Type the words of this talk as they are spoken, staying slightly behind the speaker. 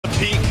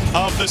peak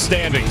of the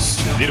standings.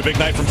 Need a big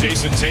night from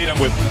Jason Tatum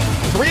with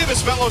 3 of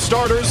his fellow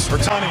starters.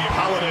 Tony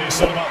Holiday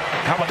set him up.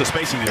 How about the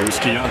spacing there? Here's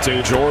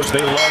Keontae George. They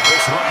love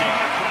this rookie.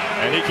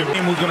 And he can.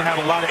 We're going to have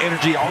a lot of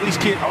energy. All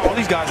these kids, all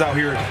these guys out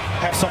here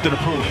have something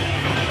to prove.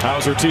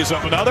 Hauser tees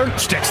up another.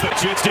 Sticks the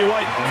Jits D.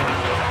 White.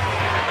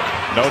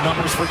 No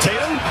numbers for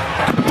Tatum.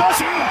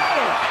 Doesn't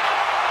matter.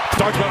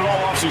 Talked about it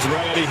all offseason,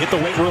 right? He hit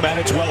the weight room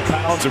and it's 12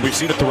 pounds, and we've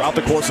seen it throughout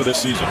the course of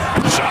this season.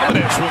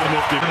 Shamanich with a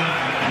nifty.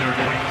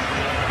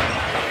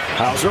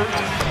 Hauser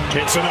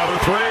hits another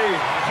 3.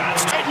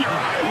 That's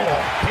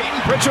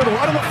Peyton Pritchard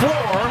running the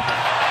floor.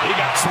 He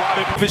got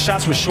swatted. His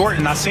shots were short,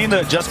 and I seen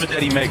the adjustment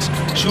that he makes.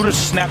 Shooters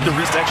snap the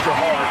wrist extra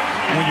hard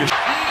when you're.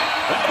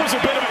 That was a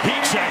bit of a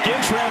heat check in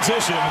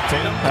transition.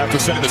 Tatum, after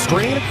setting the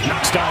screen,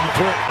 knocks down the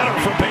 3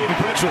 from Peyton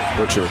Pritchard.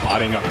 Pritchard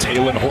potting up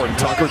Taylor Horton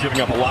Tucker,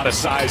 giving up a lot of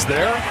size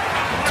there.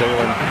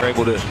 Taylor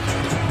able to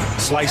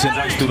slice and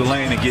dice through the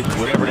lane and get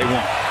whatever they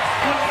want.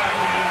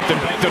 Then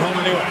banked it home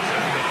anyway.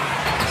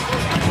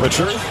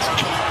 Pritchard.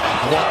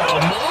 Wow,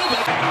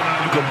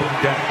 you could move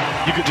that.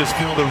 You could just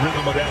feel the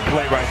rhythm of that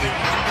play right there.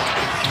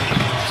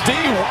 D.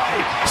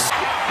 White.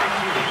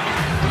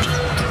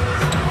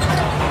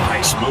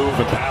 Nice move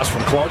and pass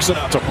from Clarkson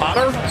out to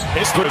Potter.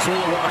 His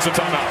Missoula wants a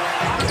timeout.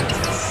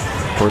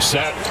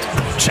 Brissett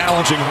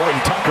challenging Horton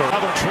Tucker.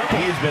 Another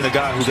triple. He has been a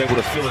guy who's able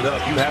to fill it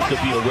up. You have to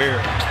be aware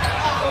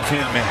of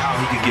him and how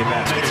he can get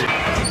baskets.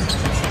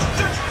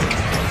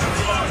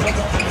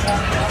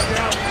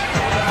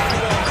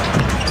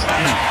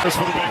 This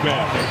for the big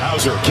man.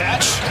 Hauser,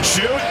 catch,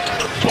 shoot,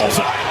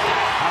 bullseye.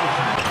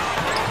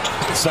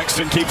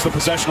 Sexton keeps the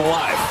possession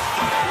alive.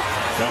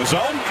 Down the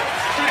zone.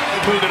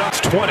 Completed up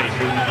 20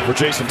 for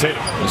Jason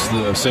Tatum. This is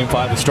the same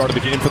 5 that started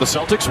the game for the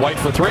Celtics. White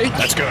for 3.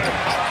 That's good.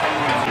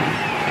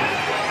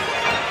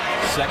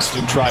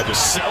 Sexton tried to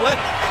sell it.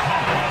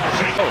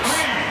 Close.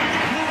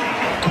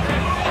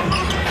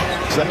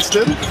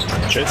 Sexton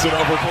hits it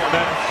over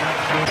Fournette.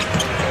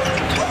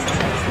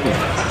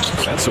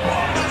 Sensible.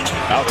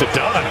 Out to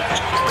Dunn.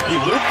 He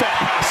looped that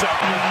pass up.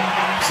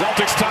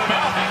 Celtics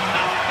timeout.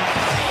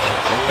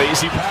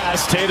 Lazy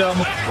pass. Tatum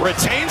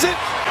retains it.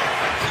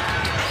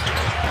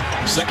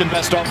 Second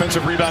best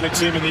offensive rebounding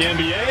team in the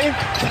NBA.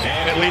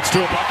 And it leads to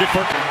a bucket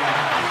for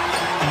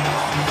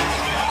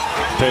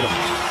Tatum.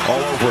 All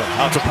over him.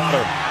 Out to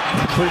Potter.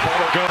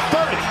 3-pointer go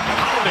 30.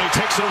 Holiday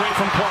takes it away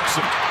from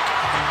Clarkson.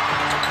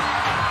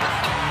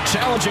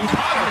 Challenging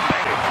Potter.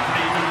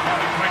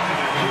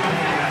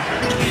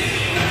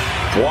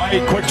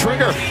 White, quick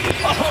trigger.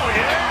 Oh,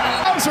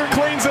 yeah! Hauser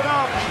cleans it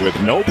up. With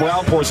no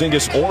Brown,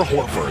 Porzingis, or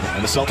Horford.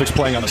 And the Celtics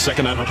playing on the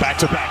second night of a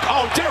back-to-back.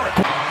 Oh, Derek!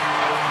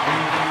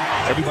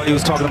 Everybody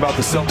was talking about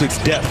the Celtics'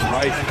 depth,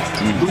 right?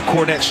 Luke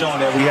Cornett showing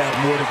that we have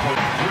more than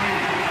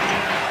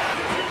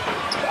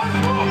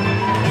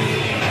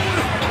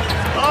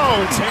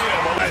Oh,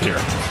 Tatum right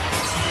here.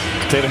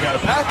 Tatum got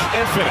it back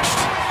and finished.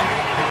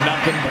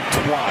 Nothing but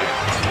twine.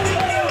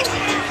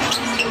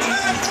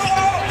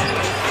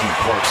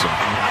 Clarkson.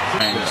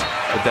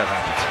 But that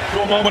happens.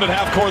 Cool moment at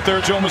half court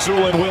there, Joe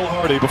Missoula and Will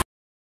Hardy.